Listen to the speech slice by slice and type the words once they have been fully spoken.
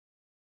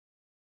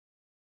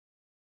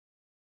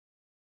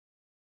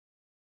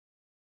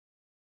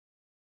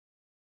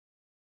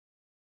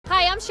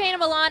I'm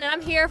MsMilinda, and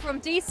I'm here from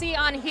DC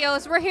on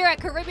Heels. We're here at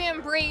Caribbean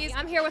Breeze.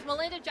 I'm here with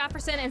Melinda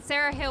Jefferson and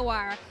Sarah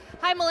Hillwire.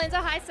 Hi, Melinda.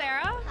 Hi,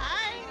 Sarah.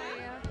 Hi.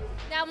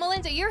 Now,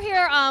 Melinda, you're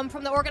here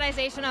from the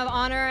organization of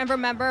Honor and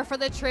Remember for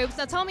the troops.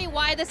 Now, tell me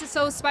why this is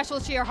so special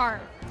to your heart.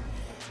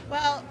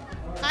 Well,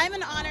 I'm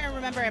an Honor and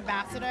Remember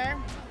ambassador,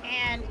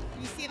 and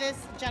you see this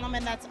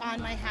gentleman that's on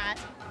my hat.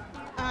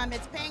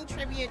 It's paying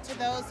tribute to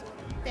those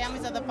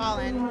families of the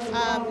fallen.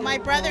 My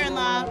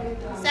brother-in-law,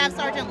 Staff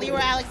Sergeant Leroy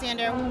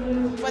Alexander,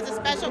 was a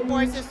Special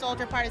Forces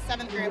soldier, part of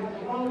 7th Group.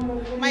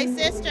 My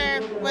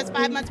sister was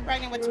 5 months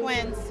pregnant with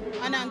twins,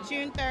 and on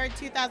June 3rd,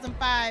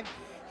 2005,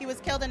 he was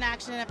killed in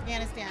action in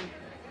Afghanistan.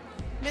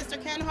 Mr.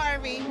 Ken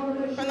Harvey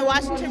from the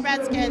Washington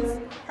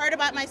Redskins heard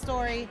about my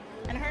story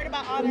and heard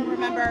about Honor and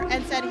Remember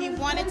and said he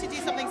wanted to do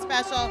something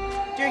special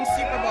during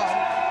Super Bowl.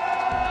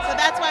 So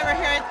that's why we're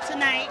here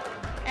tonight.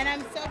 And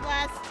I'm so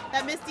blessed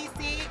that Miss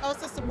DC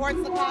also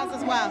supports the cause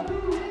as well.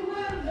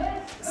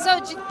 So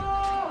do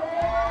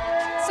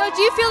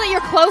you feel that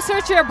you're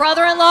closer to your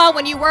brother-in-law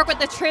when you work with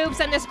the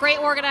troops and this great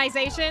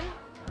organization?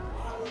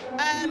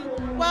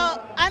 Well,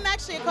 I'm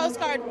actually a Coast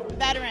Guard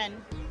veteran,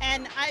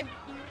 and I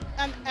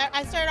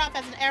started off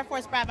as an Air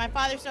Force brat. My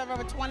father served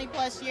over 20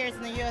 plus years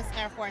in the U.S.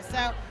 Air Force.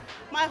 So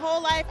my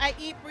whole life I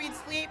eat, breathe,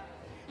 sleep,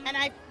 and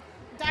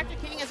Dr.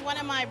 King is one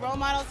of my role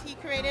models. He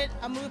created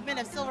a movement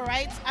of civil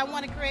rights. I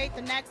want to create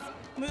the next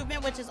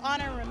movement, which is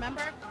Honor and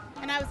Remember.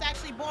 And I was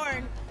actually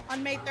born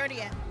on May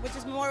 30th, which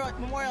is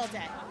Memorial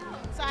Day.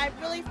 So I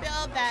really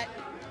feel that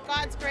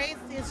God's grace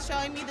is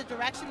showing me the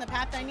direction, the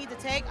path that I need to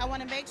take. I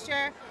want to make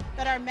sure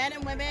that our men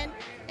and women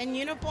in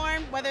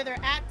uniform, whether they're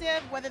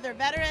active, whether they're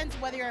veterans,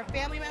 whether you're a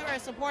family member or a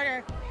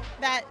supporter,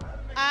 that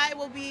I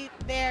will be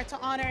there to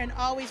honor and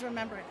always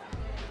remember it.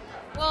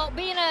 Well,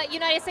 being a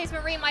United States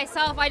Marine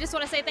myself, I just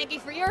want to say thank you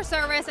for your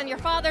service and your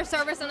father's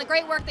service and the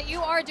great work that you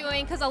are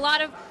doing, because a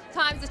lot of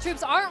times the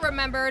troops aren't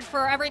remembered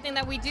for everything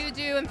that we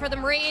do, and for the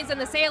Marines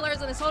and the sailors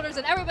and the soldiers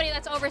and everybody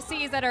that's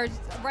overseas that are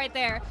right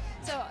there.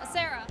 So,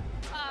 Sarah,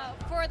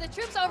 for the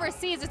troops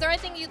overseas, is there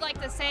anything you'd like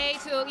to say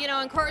to,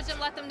 encourage them,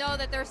 let them know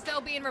that they're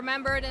still being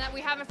remembered and that we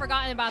haven't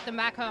forgotten about them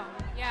back home?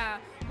 Yeah.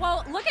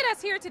 Well, look at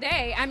us here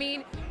today. I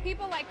mean,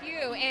 people like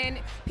you and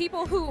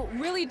people who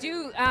really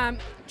do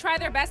try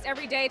their best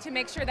every day to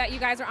make sure that you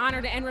guys are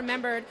honored and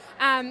remembered.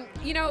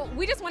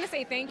 We just want to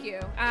say thank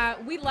you.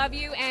 We love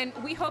you, and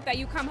we hope that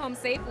you come home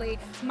safely.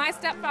 My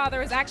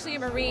stepfather is actually a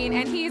Marine,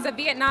 and he's a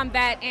Vietnam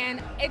vet,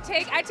 and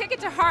I take it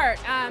to heart.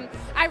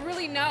 I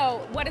really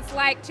know what it's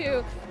like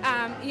to,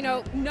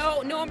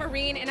 know a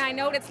Marine, and I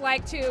know what it's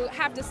like to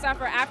have to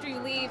suffer after you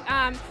leave.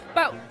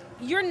 But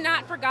you're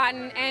not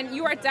forgotten, and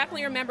you are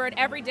definitely remembered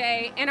every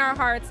day in our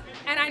hearts.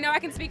 And I know I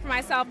can speak for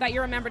myself that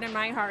you're remembered in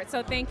my heart,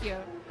 so thank you.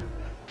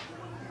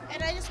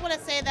 And I just want to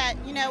say that,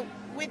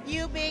 with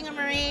you being a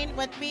Marine,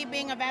 with me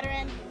being a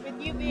veteran, with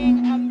you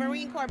being a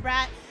Marine Corps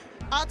brat,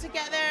 all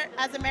together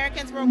as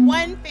Americans, we're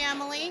one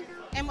family,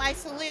 and I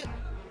salute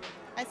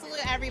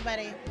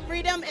everybody.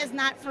 Freedom is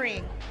not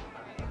free.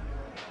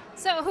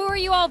 So who are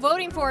you all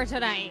voting for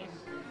tonight?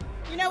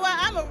 You know what?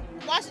 I'm a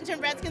Washington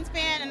Redskins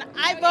fan, and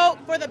I vote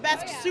for the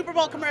best Super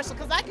Bowl commercial,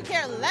 because I could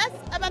care less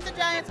about the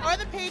Giants or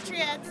the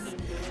Patriots,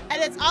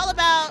 and it's all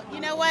about,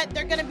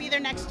 they're going to be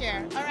there next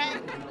year, all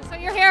right? So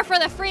you're here for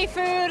the free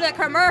food, the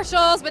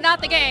commercials, but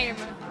not the game.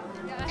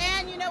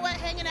 And you know what?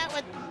 Hanging out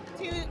with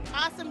two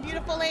awesome,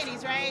 beautiful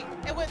ladies, right?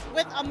 It was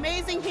with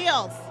amazing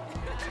heels.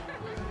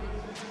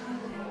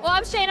 Well,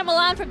 I'm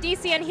MsMilinda from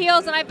DC on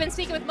Heels, and I've been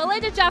speaking with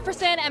Melinda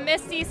Jefferson and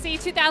Miss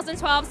DC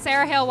 2012,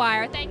 Sarah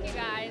Hillwire. Thank you,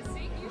 guys.